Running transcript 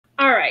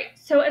right,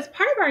 so as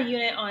part of our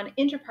unit on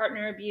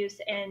interpartner abuse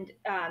and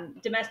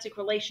domestic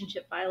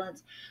relationship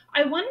violence,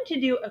 I wanted to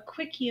do a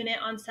quick unit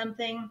on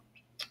something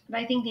that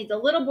I think needs a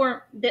little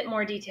bit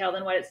more detail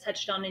than what it's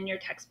touched on in your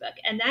textbook,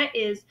 and that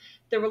is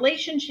the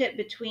relationship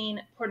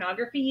between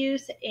pornography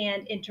use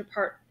and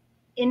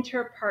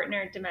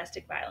interpartner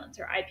domestic violence,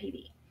 or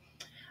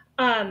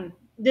IPV.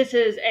 This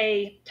is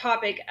a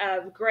topic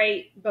of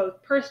great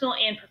both personal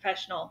and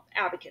professional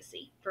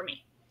advocacy for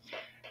me.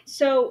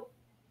 So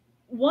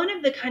one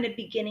of the kind of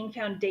beginning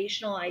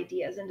foundational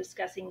ideas in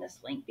discussing this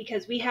link,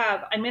 because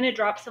I'm going to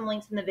drop some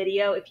links in the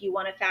video if you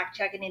want to fact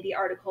check any of the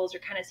articles or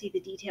kind of see the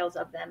details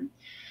of them.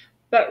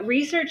 But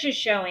research is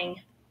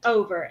showing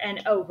over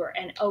and over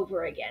and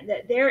over again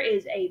that there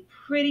is a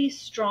pretty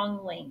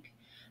strong link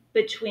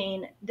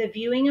between the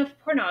viewing of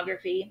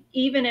pornography,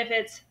 even if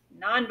it's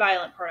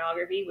nonviolent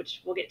pornography,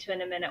 which we'll get to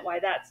in a minute why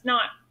that's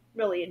not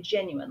really a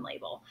genuine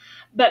label,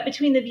 but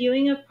between the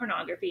viewing of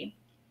pornography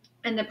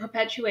and the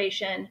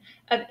perpetuation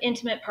of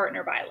intimate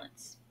partner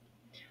violence.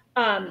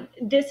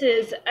 This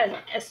is an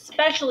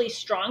especially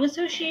strong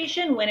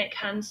association when it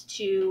comes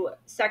to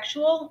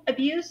sexual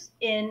abuse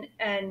in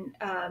an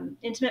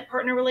intimate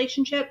partner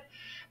relationship,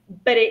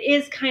 but it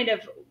is kind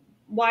of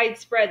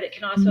widespread that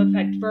can also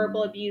affect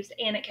verbal abuse,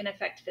 and it can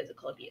affect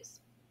physical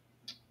abuse.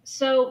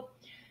 So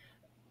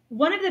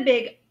one of the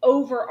big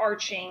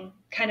overarching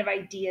kind of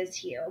ideas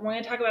here, we're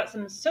going to talk about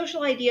some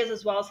social ideas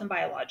as well as some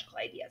biological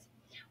ideas.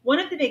 One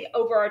of the big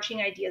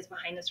overarching ideas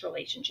behind this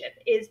relationship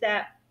is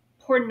that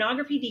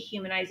pornography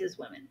dehumanizes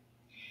women.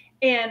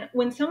 And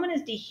when someone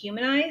is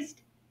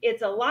dehumanized,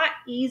 it's a lot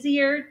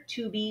easier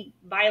to be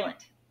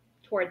violent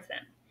towards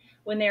them.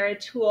 When they're a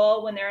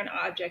tool, when they're an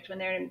object, when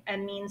they're a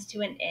means to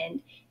an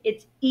end,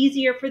 it's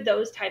easier for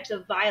those types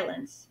of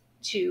violence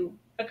to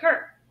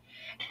occur.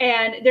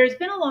 And there's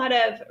been a lot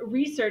of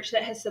research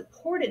that has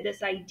supported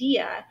this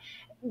idea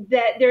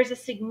that there's a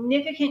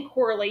significant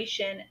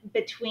correlation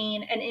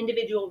between an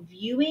individual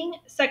viewing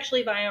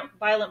sexually violent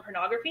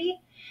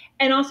pornography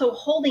and also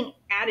holding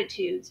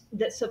attitudes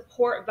that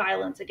support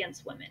violence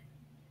against women.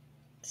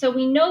 So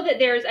we know that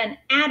there's an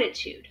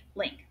attitude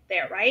link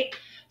there, right?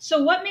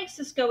 So what makes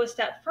this go a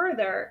step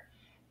further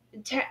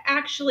to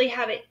actually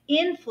have it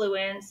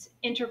influence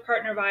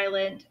interpartner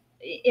violence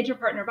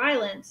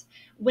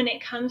when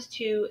it comes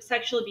to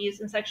sexual abuse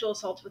and sexual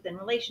assaults within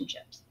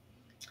relationships?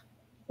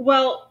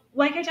 Well,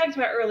 like I talked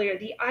about earlier,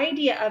 the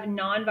idea of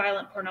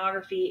nonviolent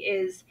pornography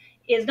is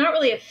not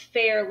really a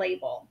fair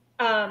label.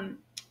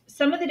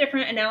 Some of the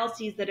different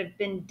analyses that have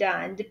been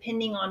done,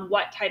 depending on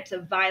what types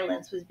of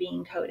violence was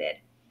being coded,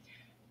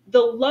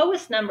 the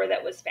lowest number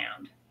that was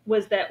found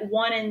was that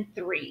 1 in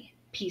 3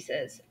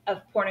 pieces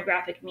of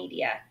pornographic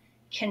media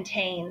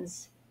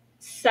contains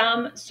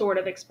some sort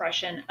of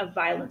expression of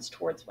violence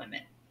towards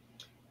women.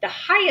 The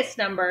highest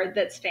number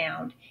that's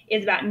found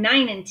is about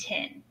 9 in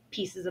 10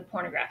 pieces of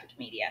pornographic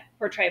media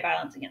portray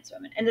violence against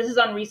women. And this is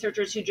on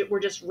researchers who were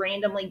just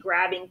randomly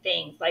grabbing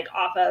things like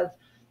off of,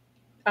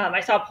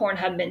 I saw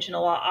Pornhub mentioned a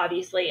lot,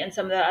 obviously, and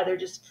some of the other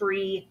just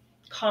free,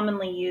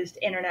 commonly used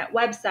internet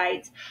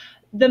websites.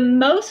 The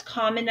most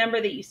common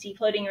number that you see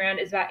floating around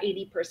is about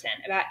 80%,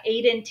 about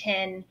 8 in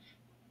 10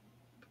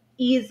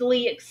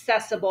 easily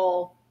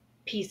accessible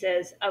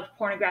pieces of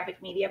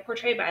pornographic media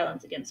portray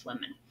violence against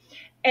women.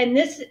 And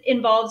this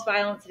involves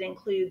violence that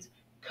includes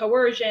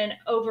coercion,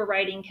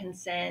 overriding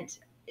consent,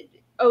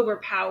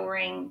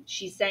 overpowering,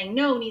 she's saying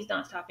no and he's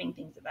not stopping,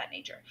 things of that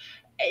nature.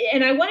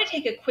 And I want to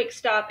take a quick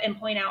stop and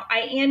point out,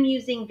 I am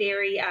using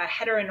very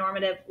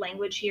heteronormative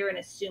language here and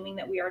assuming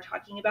that we are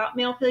talking about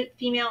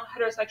male-female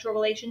heterosexual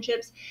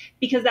relationships,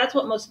 because that's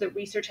what most of the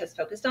research has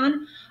focused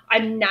on.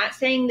 I'm not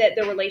saying that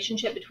the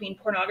relationship between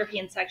pornography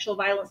and sexual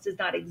violence does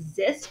not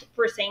exist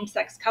for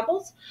same-sex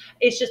couples.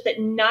 It's just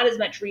that not as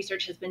much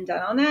research has been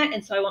done on that.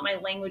 And so I want my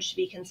language to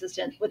be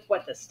consistent with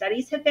what the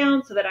studies have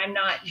found so that I'm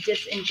not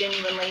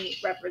disingenuously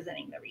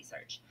representing the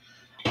research.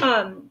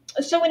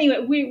 So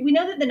anyway, we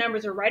know that the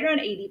numbers are right around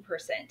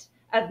 80%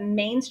 of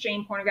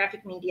mainstream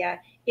pornographic media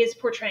is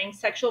portraying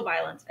sexual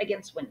violence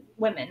against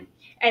women.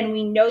 And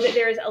we know that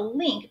there is a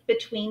link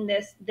between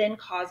this then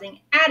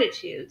causing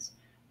attitudes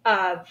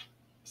of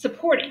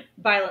supporting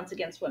violence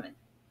against women.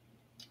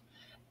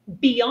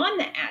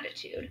 Beyond the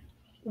attitude,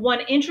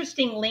 one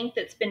interesting link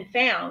that's been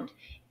found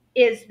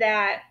is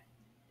that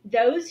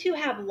those who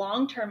have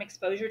long-term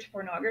exposure to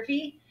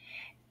pornography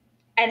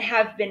and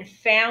have been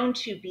found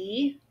to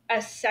be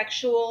a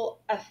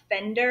sexual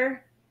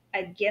offender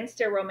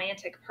against a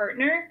romantic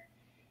partner,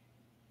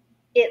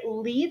 it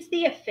leads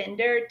the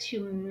offender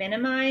to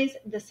minimize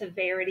the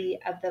severity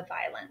of the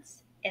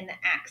violence in the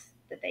acts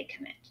that they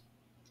commit.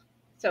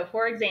 So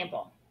for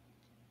example,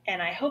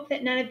 and I hope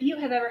that none of you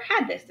have ever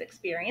had this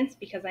experience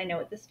because I know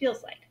what this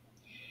feels like.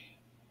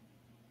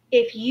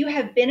 If you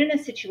have been in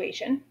a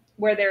situation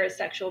where there is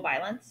sexual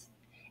violence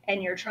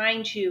and you're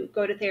trying to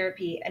go to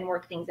therapy and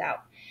work things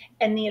out,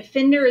 and the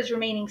offender is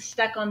remaining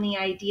stuck on the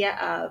idea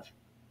of,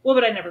 well,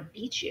 but I never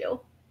beat you.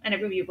 I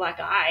never gave you a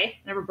black eye.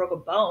 I never broke a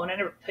bone. I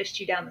never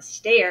pushed you down the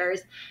stairs.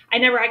 I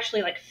never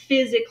actually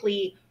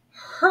physically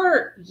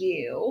hurt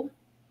you.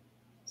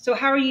 So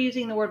how are you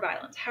using the word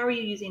violence? How are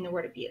you using the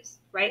word abuse,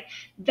 right?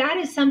 That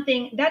is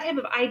something, that type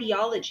of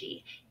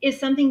ideology is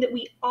something that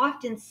we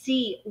often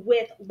see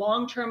with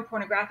long-term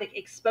pornographic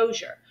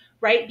exposure,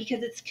 right?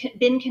 Because it's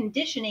been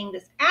conditioning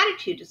this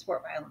attitude to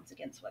support violence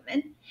against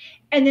women.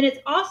 And then it's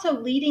also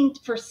leading,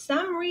 for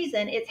some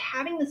reason, it's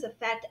having this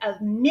effect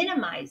of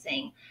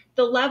minimizing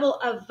the level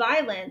of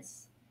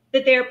violence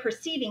that they're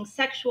perceiving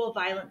sexual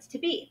violence to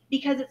be,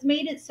 because it's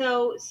made it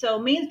so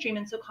mainstream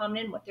and so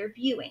common in what they're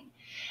viewing.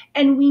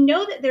 And we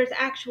know that there's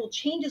actual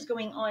changes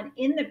going on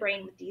in the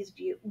brain with these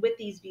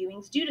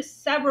viewings due to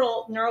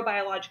several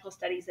neurobiological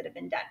studies that have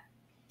been done.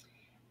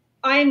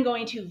 I am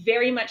going to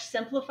very much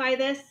simplify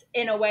this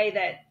in a way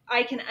that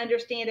I can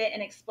understand it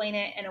and explain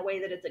it in a way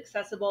that is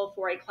accessible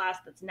for a class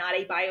that's not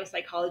a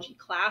biopsychology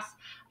class.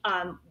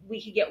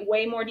 We could get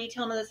way more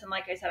detail into this, and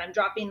like I said, I'm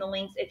dropping the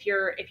links if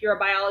you're a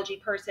biology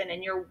person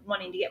and you're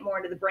wanting to get more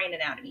into the brain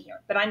anatomy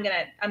here. But I'm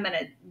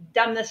gonna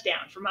dumb this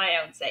down for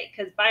my own sake,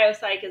 because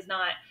biopsych is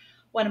not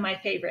one of my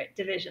favorite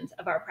divisions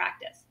of our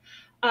practice.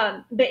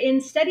 But in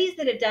studies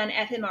that have done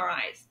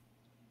fMRIs,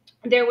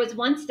 there was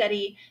one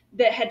study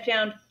that had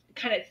found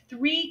kind of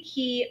 3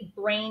 key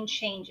brain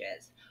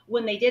changes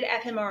when they did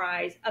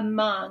fMRIs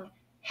among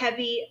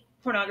heavy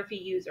pornography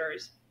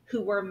users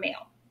who were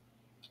male.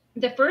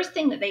 The first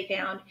thing that they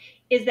found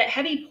is that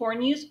heavy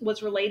porn use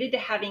was related to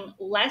having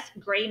less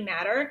gray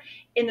matter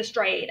in the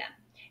striatum.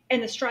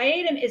 And the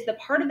striatum is the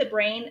part of the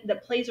brain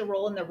that plays a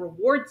role in the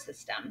reward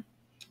system.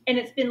 And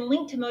it's been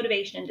linked to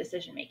motivation and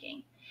decision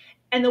making.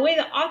 And the way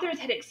the authors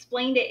had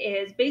explained it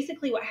is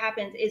basically what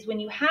happens is when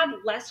you have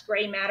less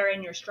gray matter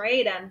in your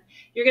striatum,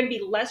 you're going to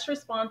be less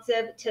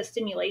responsive to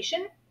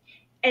stimulation.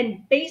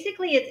 And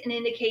basically it's an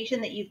indication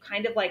that you've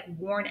kind of like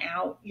worn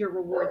out your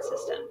reward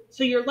system.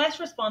 So you're less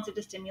responsive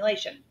to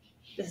stimulation.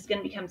 This is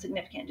going to become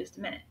significant in just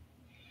a minute.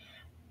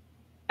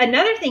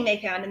 Another thing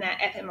they found in that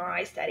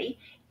fMRI study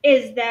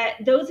is that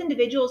those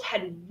individuals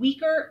had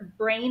weaker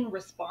brain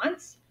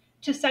response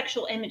to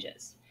sexual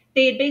images.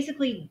 They had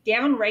basically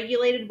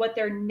downregulated what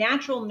their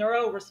natural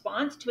neural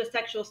response to a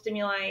sexual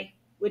stimuli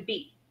would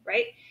be,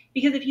 right?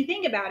 Because if you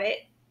think about it,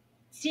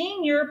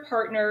 seeing your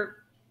partner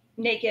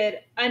naked,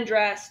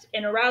 undressed,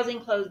 in arousing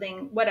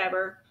clothing,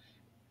 whatever,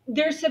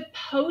 there's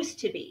supposed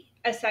to be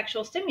a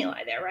sexual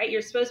stimuli there, right?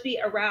 You're supposed to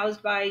be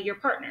aroused by your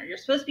partner. You're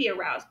supposed to be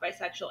aroused by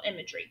sexual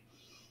imagery.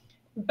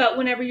 But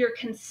whenever you're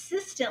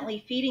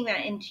consistently feeding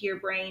that into your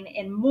brain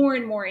in more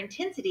and more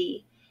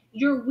intensity,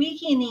 you're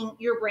weakening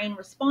your brain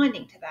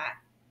responding to that.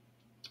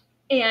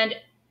 And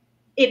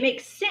it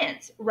makes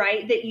sense,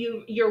 right, that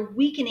you're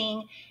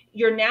weakening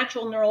your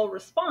natural neural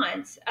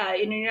response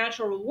in your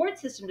natural reward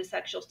system to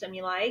sexual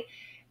stimuli.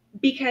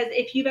 Because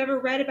if you've ever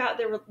read about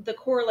the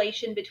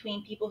correlation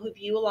between people who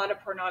view a lot of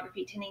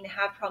pornography tending to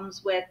have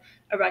problems with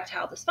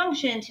erectile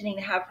dysfunction, tending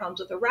to have problems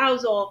with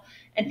arousal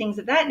and things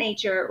of that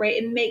nature, right,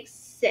 it makes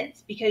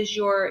sense because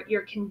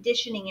you're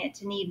conditioning it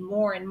to need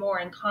more and more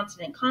and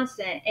constant,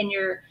 and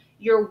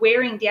you're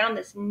wearing down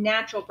this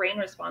natural brain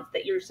response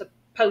that you're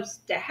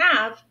supposed to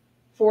have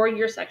for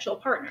your sexual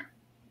partner.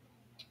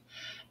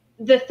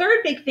 The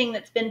third big thing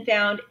that's been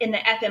found in the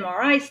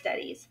fMRI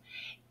studies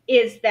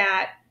is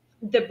that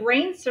the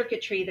brain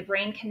circuitry, the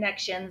brain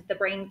connections, the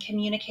brain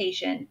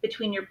communication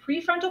between your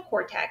prefrontal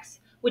cortex,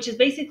 which is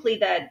basically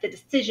the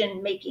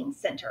decision-making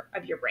center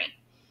of your brain.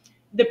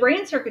 The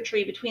brain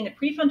circuitry between the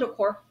prefrontal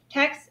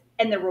cortex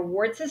and the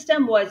reward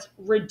system was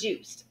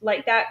reduced.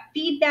 Like that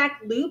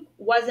feedback loop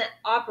wasn't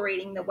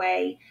operating the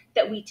way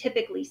that we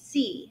typically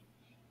see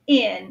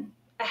in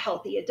a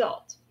healthy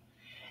adult.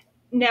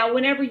 Now,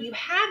 whenever you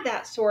have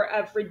that sort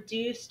of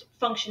reduced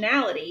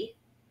functionality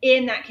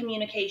in that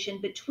communication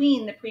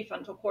between the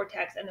prefrontal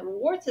cortex and the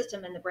reward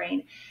system in the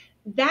brain,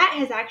 that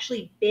has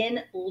actually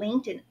been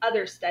linked in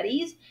other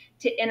studies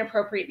to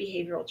inappropriate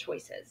behavioral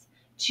choices,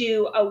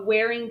 to a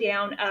wearing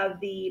down of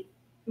the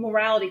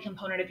morality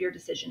component of your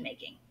decision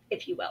making,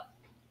 if you will.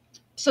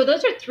 So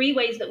those are 3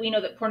 ways that we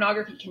know that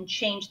pornography can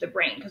change the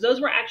brain, because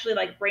those were actually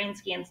like brain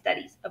scan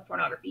studies of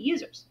pornography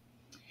users.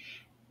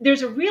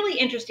 There's a really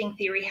interesting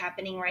theory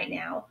happening right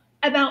now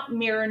about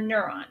mirror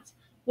neurons.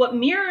 What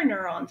mirror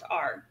neurons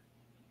are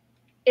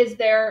is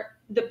they're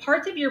the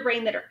parts of your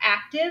brain that are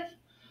active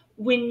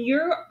when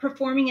you're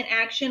performing an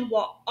action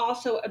while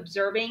also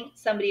observing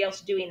somebody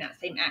else doing that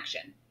same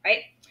action, right?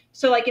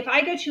 So like if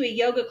I go to a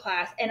yoga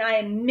class and I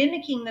am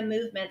mimicking the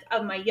movements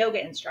of my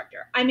yoga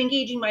instructor, I'm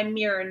engaging my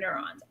mirror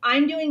neurons.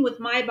 I'm doing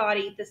with my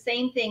body the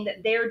same thing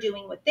that they're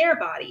doing with their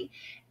body.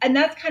 And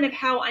that's kind of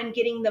how I'm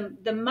getting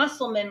the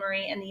muscle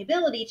memory and the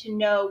ability to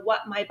know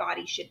what my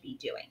body should be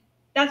doing.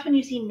 That's when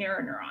you see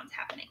mirror neurons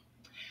happening.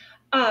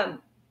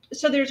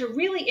 So there's a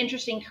really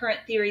interesting current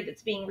theory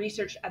that's being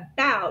researched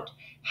about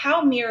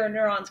how mirror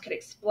neurons could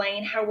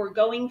explain how we're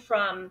going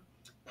from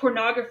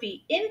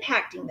pornography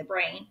impacting the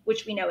brain,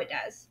 which we know it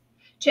does,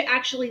 to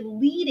actually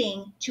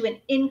leading to an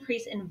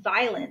increase in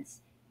violence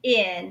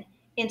in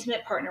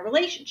intimate partner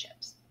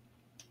relationships.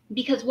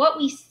 Because what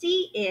we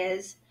see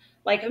is,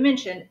 like I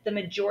mentioned, the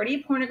majority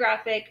of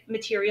pornographic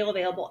material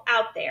available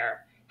out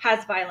there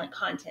has violent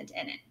content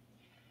in it.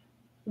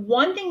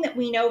 One thing that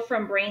we know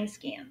from brain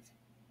scans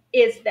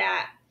is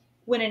that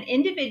when an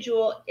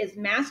individual is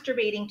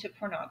masturbating to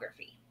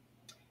pornography,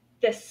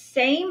 the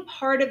same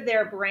part of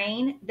their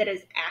brain that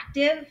is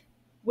active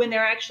when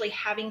they're actually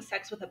having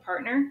sex with a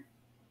partner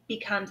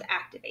becomes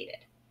activated.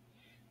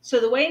 So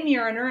the way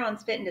mirror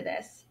neurons fit into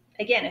this,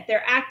 again, if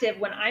they're active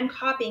when I'm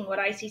copying what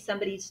I see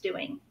somebody's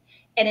doing,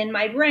 and in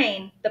my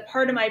brain, the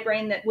part of my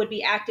brain that would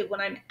be active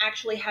when I'm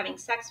actually having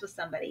sex with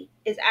somebody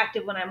is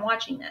active when I'm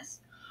watching this.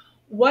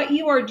 What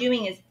you are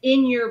doing is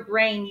in your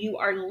brain, you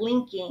are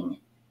linking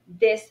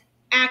this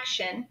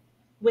action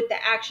with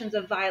the actions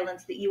of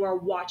violence that you are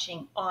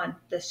watching on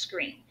the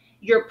screen.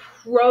 You're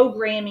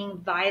programming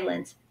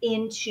violence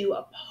into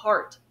a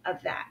part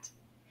of that.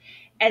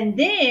 And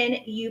then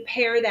you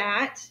pair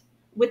that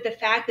with the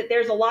fact that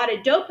there's a lot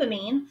of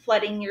dopamine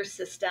flooding your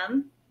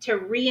system to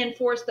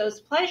reinforce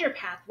those pleasure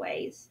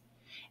pathways.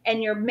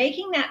 And you're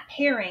making that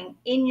pairing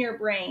in your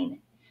brain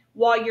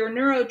while your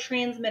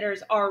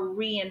neurotransmitters are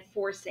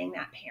reinforcing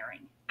that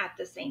pairing at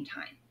the same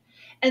time.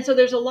 And so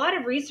there's a lot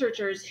of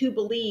researchers who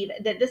believe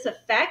that this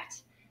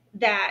effect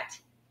that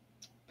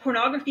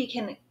pornography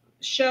can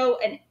show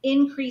an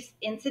increased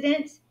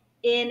incidence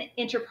in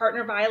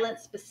interpartner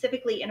violence,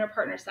 specifically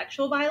interpartner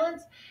sexual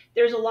violence.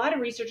 There's a lot of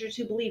researchers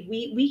who believe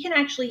we can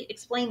actually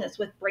explain this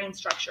with brain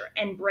structure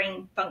and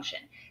brain function.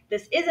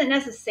 This isn't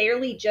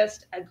necessarily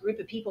just a group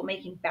of people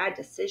making bad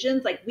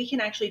decisions. Like, we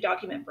can actually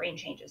document brain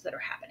changes that are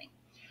happening.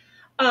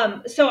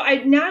 So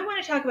now I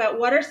want to talk about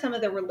what are some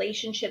of the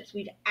relationships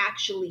we've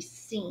actually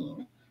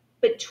seen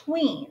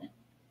between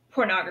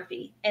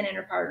pornography and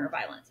interpartner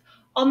violence.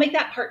 I'll make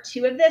that part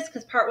 2 of this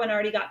because part 1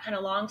 already got kind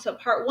of long. So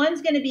part 1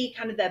 is going to be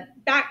kind of the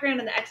background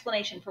and the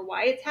explanation for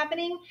why it's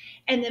happening.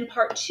 And then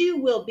part 2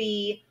 will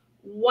be,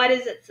 what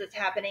is it that's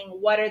happening?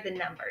 What are the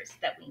numbers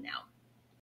that we know?